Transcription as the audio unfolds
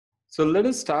So let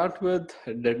us start with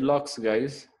deadlocks,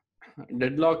 guys.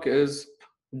 Deadlock is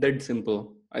dead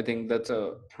simple. I think that's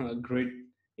a great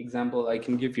example I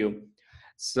can give you.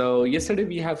 So yesterday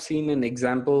we have seen an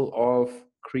example of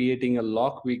creating a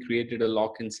lock. We created a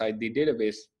lock inside the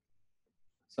database.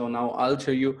 So now I'll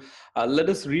show you. Let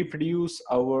us reproduce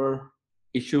our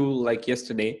issue like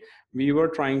yesterday. We were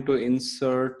trying to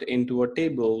insert into a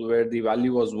table where the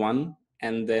value was 1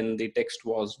 and then the text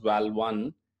was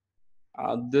val1.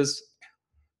 This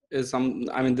is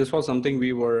this was something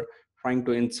we were trying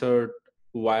to insert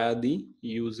via the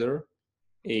user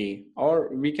A, or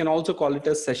we can also call it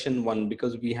as session 1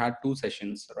 because we had 2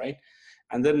 sessions, right?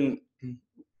 And then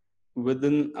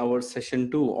within our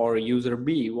session 2, or user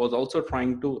B was also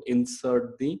trying to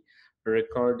insert the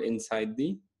record inside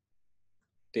the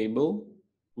table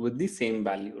with the same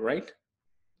value, right?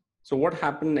 So what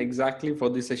happened exactly for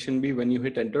the session B? When you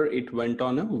hit enter, it went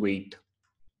on a wait.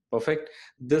 Perfect.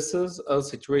 This is a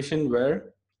situation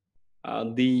where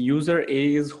the user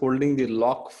A is holding the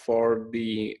lock for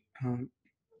the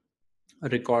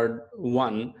record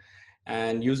 1,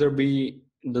 and user B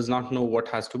does not know what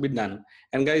has to be done.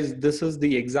 And guys, this is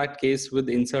the exact case with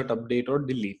insert, update, or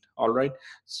delete. All right,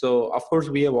 so of course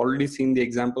we have already seen the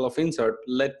example of insert.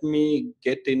 Let me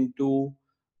get into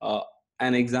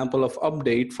an example of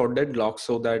update for deadlock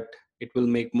so that it will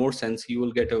make more sense. You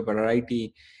will get a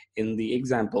variety in the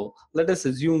example. Let us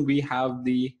assume we have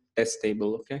the test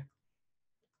table. Okay,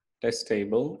 test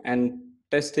table, and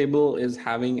test table is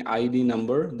having ID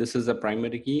number. This is the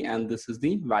primary key and this is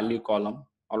the value column.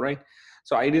 All right,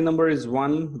 so ID number is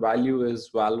 1, value is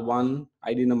val1,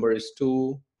 ID number is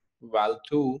 2,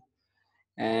 val2,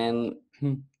 and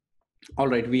all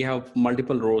right, we have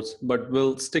multiple rows, but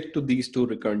we'll stick to these 2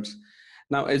 records.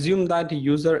 Now assume that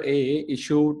user A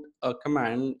issued a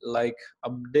command like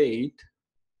update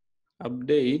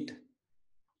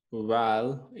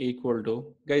val equal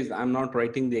to, guys, I'm not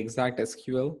writing the exact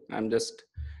SQL, I'm just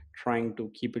trying to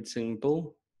keep it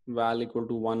simple. Val equal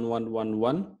to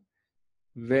 1111,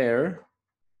 where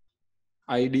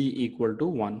ID equal to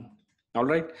 1. All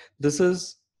right, this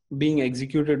is being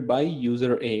executed by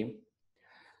user A.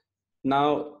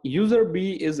 Now user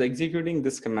B is executing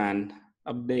this command,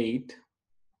 update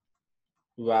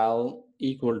val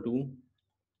equal to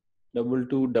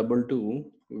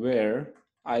 2222, where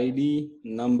ID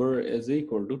number is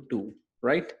equal to 2,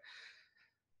 right?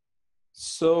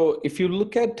 So if you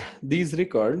look at these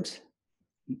records,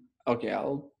 okay,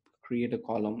 I'll create a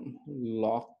column,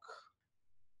 lock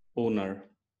owner.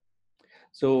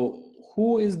 So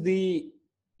who is the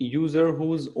user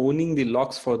who's owning the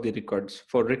locks for the records?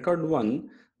 For record 1,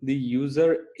 the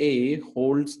user A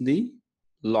holds the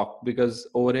lock, because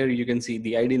over here you can see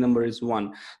the ID number is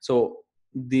 1. So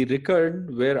the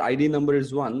record where ID number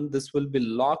is 1, this will be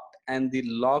locked, and the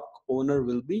lock owner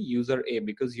will be user A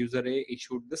because user A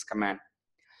issued this command.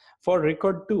 For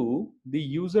record 2, the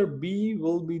user B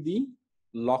will be the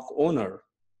lock owner,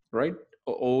 right?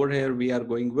 Over here we are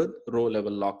going with row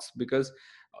level locks because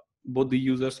both the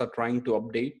users are trying to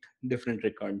update different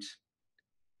records.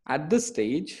 At this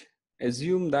stage,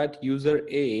 assume that user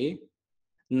A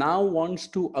now wants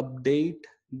to update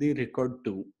the record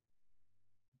 2,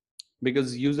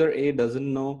 because user A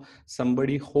doesn't know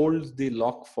somebody holds the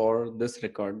lock for this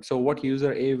record. So what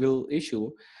user A will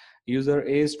issue? User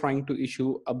A is trying to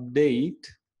issue update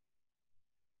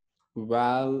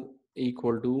val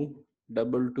equal to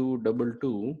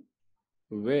 2222,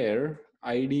 where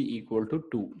ID equal to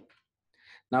 2.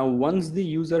 Now once the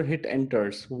user hit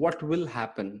enters, what will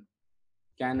happen?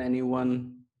 Can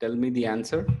anyone tell me the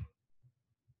answer?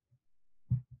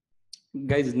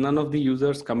 Guys, none of the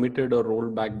users committed or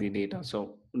rolled back the data,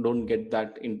 so don't get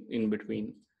that in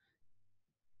between.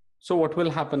 So what will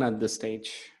happen at this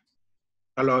stage?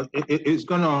 Hello, it's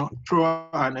gonna throw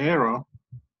an error.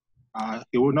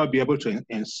 He will not be able to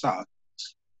insert.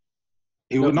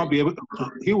 He will not be able to,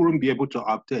 he won't be able to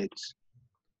update.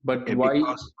 But why?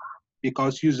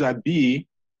 Because user B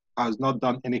has not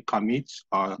done any commits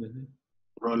or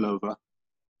rollover.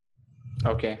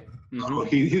 Okay. So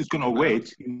he's gonna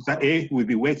wait. User A will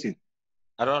be waiting.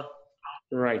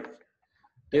 Right.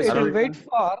 Yes, it will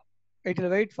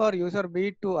wait for user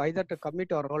B to either to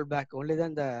commit or roll back. Only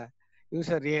then the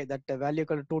user A, that value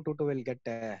equal to 222 will get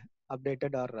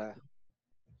updated or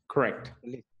correct.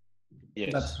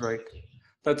 Yes. That's right.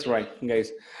 That's right,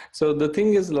 guys. So the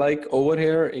thing is, like over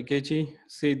here, Ikechi,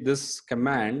 see this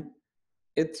command,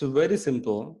 it's very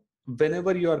simple.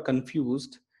 Whenever you are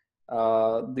confused,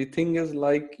 the thing is,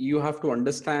 like, you have to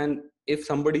understand if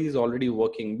somebody is already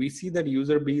working. We see that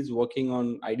user B is working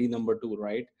on ID number 2,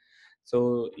 right?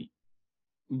 So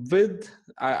with,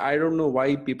 I don't know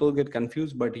why people get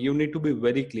confused, but you need to be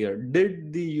very clear.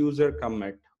 Did the user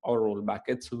commit or roll back?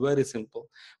 It's very simple.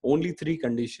 Only three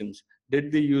conditions.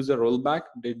 Did the user roll back?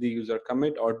 Did the user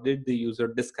commit? Or did the user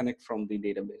disconnect from the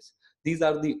database? These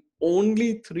are the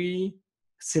only three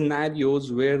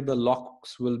scenarios where the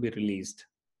locks will be released.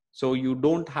 So you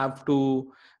don't have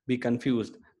to be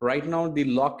confused. Right now, the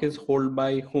lock is held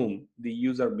by whom? The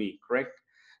user B, correct?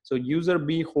 So user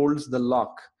B holds the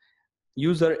lock.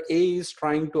 User A is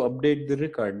trying to update the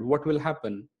record. What will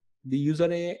happen? The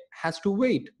user A has to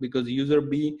wait because user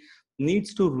B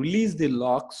needs to release the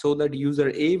lock so that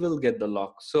user A will get the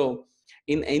lock. So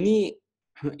in any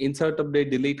insert,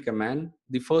 update, delete command,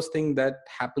 the first thing that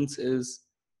happens is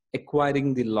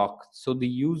acquiring the lock. So the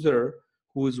user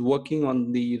who is working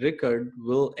on the record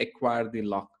will acquire the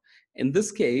lock. In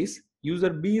this case, user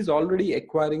B is already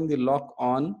acquiring the lock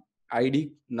on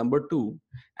ID number 2,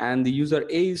 and the user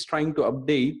A is trying to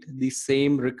update the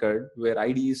same record where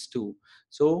ID is 2.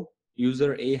 So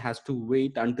user A has to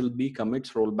wait until B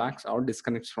commits, rollbacks, or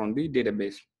disconnects from the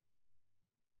database.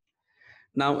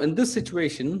 Now in this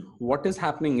situation, what is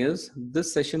happening is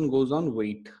this session goes on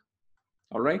wait.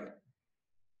 All right.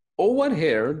 Over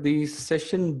here, the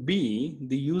session B,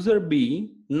 the user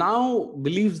B now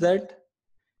believes that,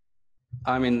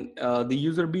 the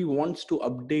user B wants to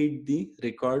update the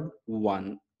record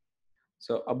 1.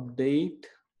 So update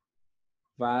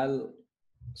val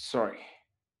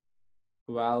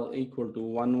equal to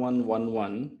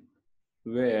 1111,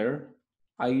 where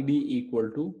ID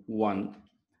equal to 1.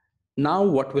 Now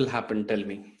what will happen? Tell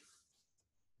me.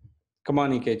 Come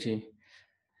on, Ikechi.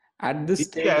 At this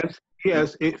stage.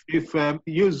 Yes. If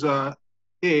user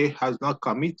A has not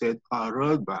committed a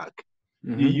rollback,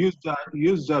 the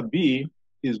user B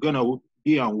is going to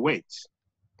be on wait.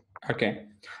 Okay.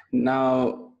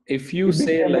 Now, if you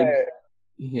say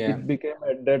it became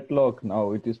a deadlock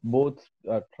now. It is both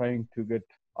trying to get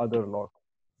other lock.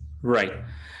 Right.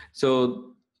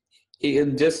 So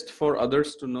just for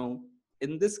others to know,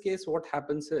 in this case, what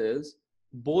happens is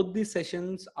both the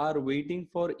sessions are waiting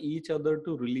for each other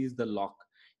to release the lock.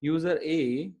 User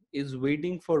A is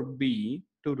waiting for B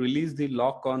to release the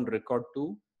lock on record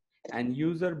 2, and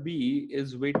user B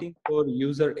is waiting for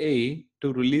user A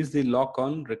to release the lock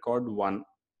on record 1.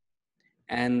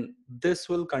 And this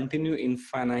will continue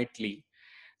infinitely.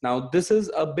 Now, this is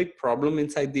a big problem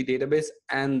inside the database,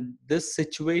 and this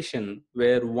situation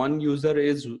where one user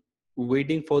is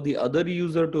waiting for the other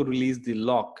user to release the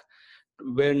lock,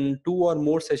 when two or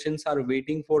more sessions are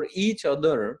waiting for each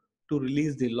other to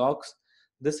release the locks,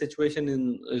 this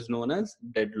situation is known as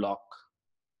deadlock.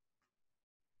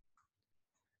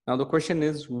 Now the question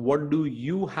is, what do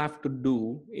you have to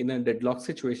do in a deadlock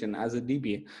situation as a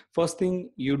DBA? First thing,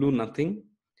 you do nothing,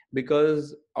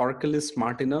 because Oracle is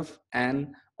smart enough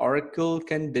and Oracle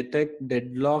can detect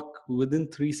deadlock within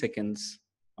 3 seconds.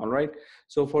 All right.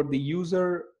 So for the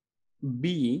user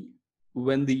B,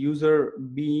 when the user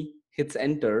B hits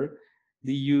enter,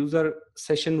 the user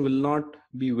session will not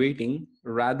be waiting.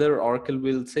 Rather, Oracle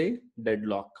will say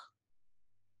deadlock.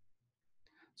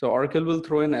 So Oracle will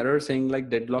throw an error saying like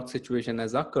deadlock situation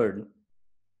has occurred.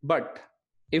 But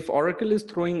if Oracle is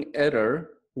throwing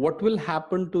error, what will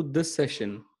happen to this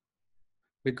session?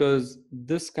 Because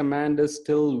this command is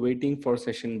still waiting for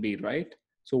session B, right?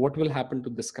 So what will happen to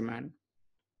this command?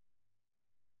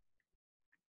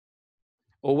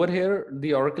 Over here,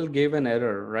 the Oracle gave an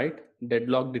error, right?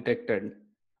 Deadlock detected.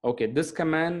 Okay, this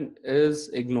command is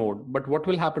ignored, but what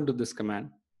will happen to this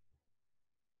command?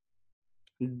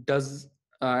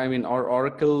 Or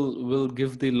Oracle will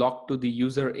give the lock to the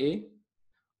user A,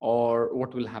 or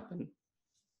what will happen?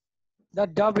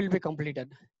 That job will be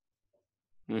completed.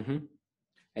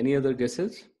 Any other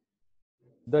guesses?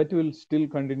 That will still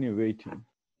continue waiting.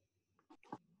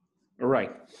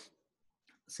 Right.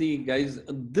 See, guys,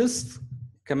 this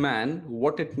command,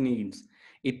 what it needs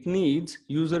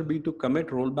user B to commit,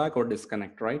 rollback, or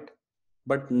disconnect, right?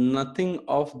 But nothing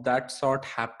of that sort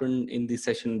happened in the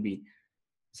session B.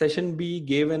 Session B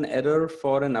gave an error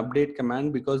for an update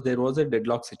command because there was a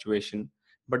deadlock situation.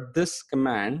 But this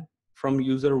command from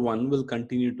user 1 will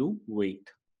continue to wait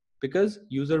because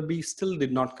user B still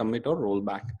did not commit or roll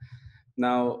back.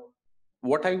 Now,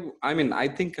 what I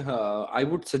think I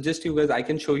would suggest you guys, I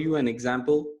can show you an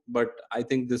example, but I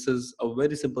think this is a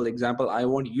very simple example. I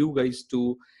want you guys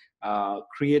to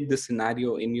create this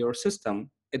scenario in your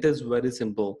system. It is very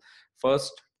simple.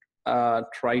 First,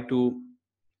 try to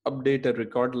update a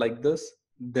record like this,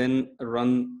 then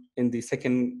run in the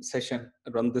second session,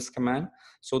 run this command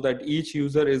so that each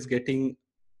user is getting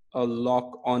a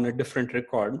lock on a different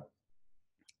record.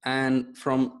 And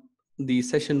from the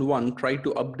session one, try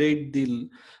to update the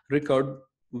record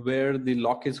where the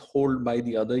lock is held by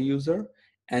the other user,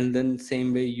 and then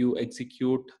same way you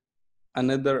execute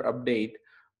another update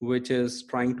which is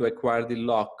trying to acquire the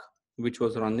lock which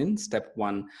was run in step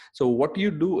one. So what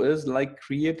you do is like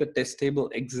create a test table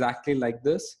exactly like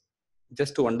this,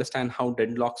 just to understand how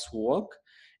deadlocks work.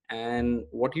 And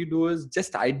what you do is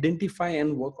just identify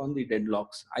and work on the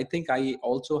deadlocks. I think I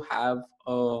also have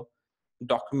a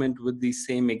document with the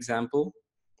same example.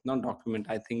 Not document,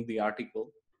 I think the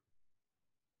article.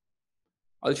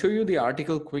 I'll show you the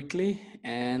article quickly,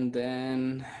 and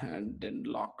then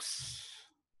deadlocks.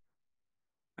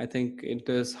 I think it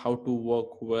is how to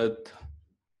work with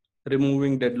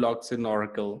removing deadlocks in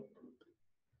Oracle.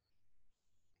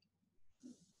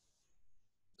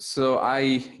 So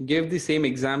I gave the same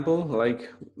example,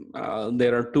 like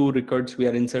there are two records we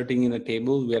are inserting in a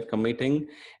table, we are committing,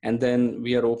 and then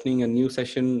we are opening a new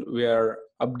session, we are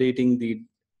updating the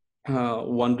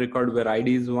one record where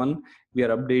ID is 1. We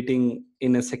are updating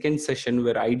in a second session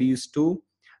where ID is 2.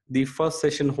 The first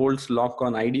session holds lock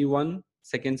on ID 1.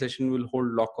 Second session will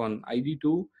hold lock on ID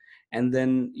 2. And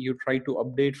then you try to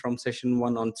update from session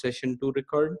 1 on session 2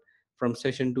 record, from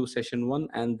session 2 session 1,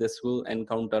 and this will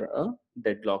encounter a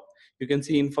deadlock. You can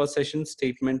see in first session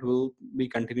statement will be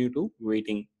continue to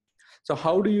waiting. So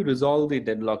how do you resolve the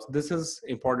deadlocks? This is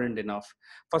important enough.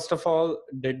 First of all,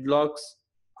 deadlocks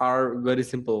are very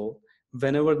simple.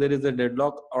 Whenever there is a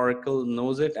deadlock, Oracle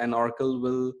knows it, and Oracle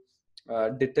will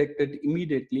detect it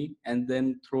immediately and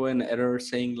then throw an error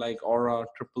saying like Aura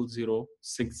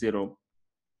 00060.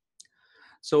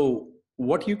 So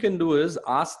what you can do is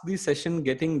ask the session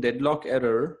getting deadlock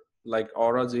error like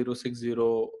Aura 060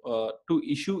 to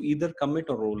issue either commit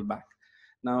or rollback.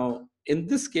 Now, in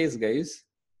this case, guys,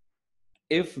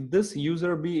 if this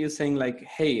user B is saying like,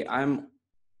 hey, I'm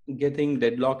getting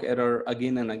deadlock error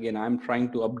again and again, I'm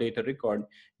trying to update a record,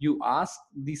 you ask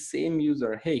the same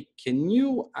user, hey, can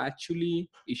you actually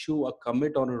issue a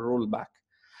commit or a rollback?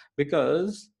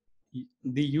 Because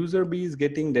the user B is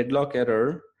getting deadlock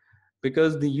error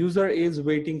because the user A is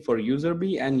waiting for user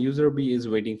B and user B is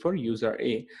waiting for user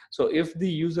A. So if the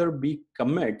user B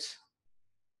commits,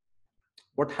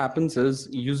 what happens is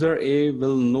user A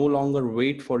will no longer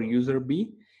wait for user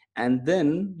B, and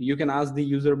then you can ask the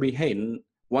user B, hey,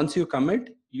 once you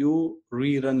commit, you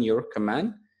rerun your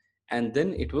command, and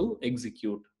then it will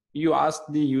execute. You ask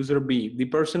the user B, the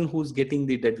person who's getting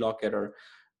the deadlock error,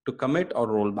 to commit or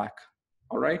roll back.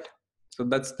 All right, so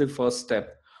that's the first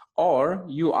step. Or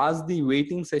you ask the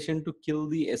waiting session to kill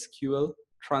the SQL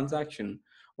transaction.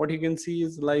 What you can see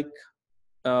is like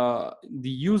the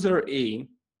user A,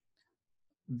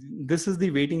 this is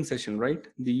the waiting session, right?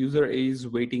 The user A is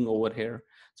waiting over here.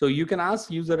 So you can ask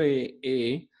user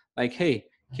A like, hey,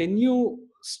 can you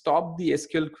stop the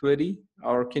SQL query,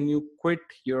 or can you quit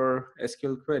your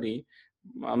SQL query?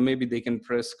 Maybe they can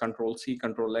press Control C,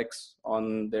 Control X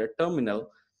on their terminal,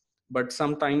 but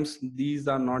sometimes these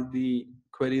are not the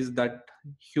queries that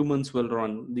humans will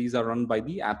run. These are run by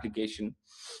the application.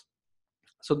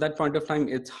 So that point of time,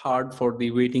 it's hard for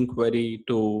the waiting query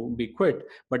to be quit.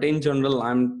 But in general,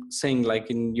 I'm saying like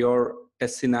in your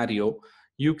test scenario,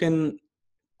 you can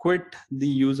quit the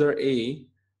user A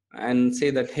and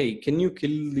say that, hey, can you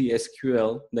kill the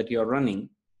SQL that you're running?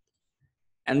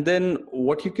 And then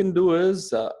what you can do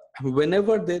is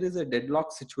whenever there is a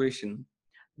deadlock situation,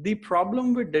 the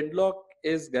problem with deadlock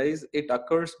is, guys, it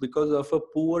occurs because of a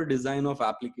poor design of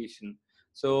application.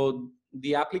 So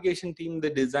the application team, they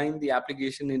design the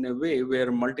application in a way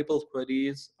where multiple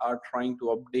queries are trying to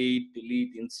update,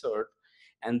 delete, insert,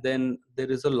 and then there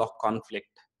is a lock conflict.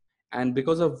 And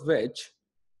because of which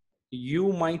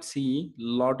you might see a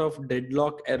lot of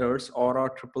deadlock errors or a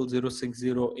 00060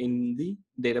 in the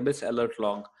database alert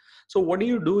log. So what do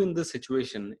you do in this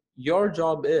situation? Your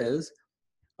job is,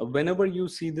 whenever you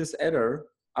see this error,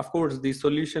 of course, the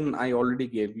solution I already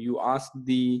gave. You ask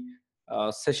the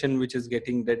session which is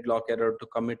getting deadlock error to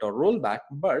commit or roll back,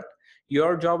 but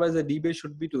your job as a DBA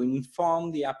should be to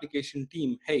inform the application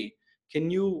team, hey, can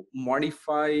you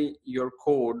modify your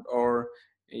code or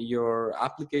your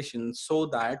application so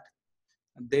that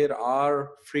there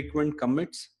are frequent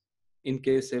commits in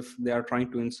case if they are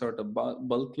trying to insert a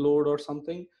bulk load or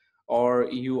something. Or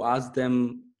you ask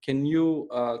them, can you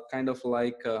kind of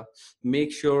like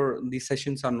make sure the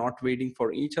sessions are not waiting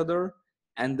for each other,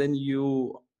 and then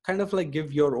you kind of like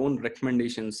give your own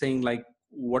recommendations saying like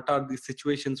what are the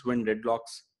situations when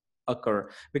deadlocks occur.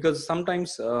 Because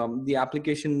sometimes the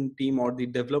application team or the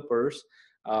developers,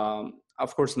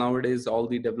 of course nowadays all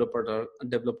the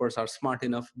developers are smart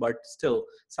enough, but still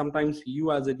sometimes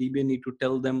you as a DBA need to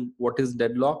tell them what is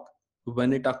deadlock,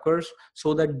 when it occurs,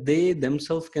 so that they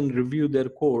themselves can review their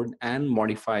code and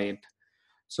modify it.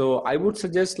 So I would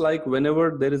suggest, like,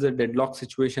 whenever there is a deadlock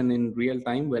situation in real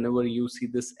time, whenever you see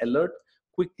this alert,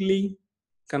 quickly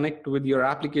connect with your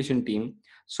application team,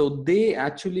 so they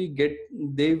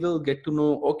will get to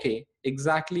know, okay,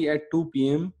 exactly at 2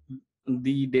 p.m.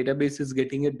 the database is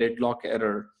getting a deadlock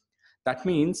error. That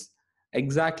means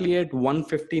exactly at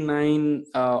 1:59,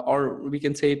 or we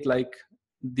can say it like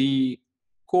the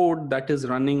code that is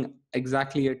running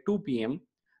exactly at 2 p.m.,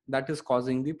 that is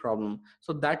causing the problem.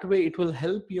 So that way it will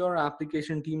help your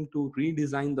application team to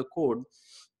redesign the code,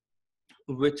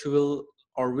 which will,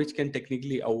 or which can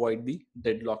technically avoid the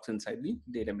deadlocks inside the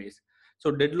database.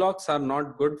 So deadlocks are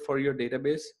not good for your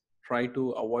database. Try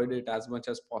to avoid it as much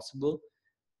as possible.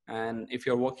 And if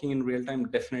you're working in real time,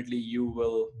 definitely you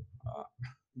will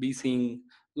be seeing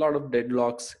a lot of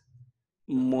deadlocks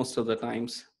most of the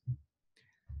times.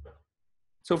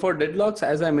 So for deadlocks,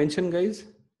 as I mentioned, guys,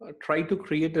 try to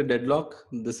create a deadlock.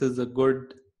 This is a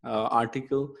good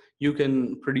article. You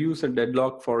can produce a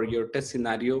deadlock for your test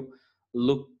scenario,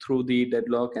 look through the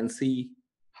deadlock and see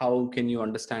how can you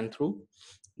understand through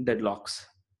deadlocks.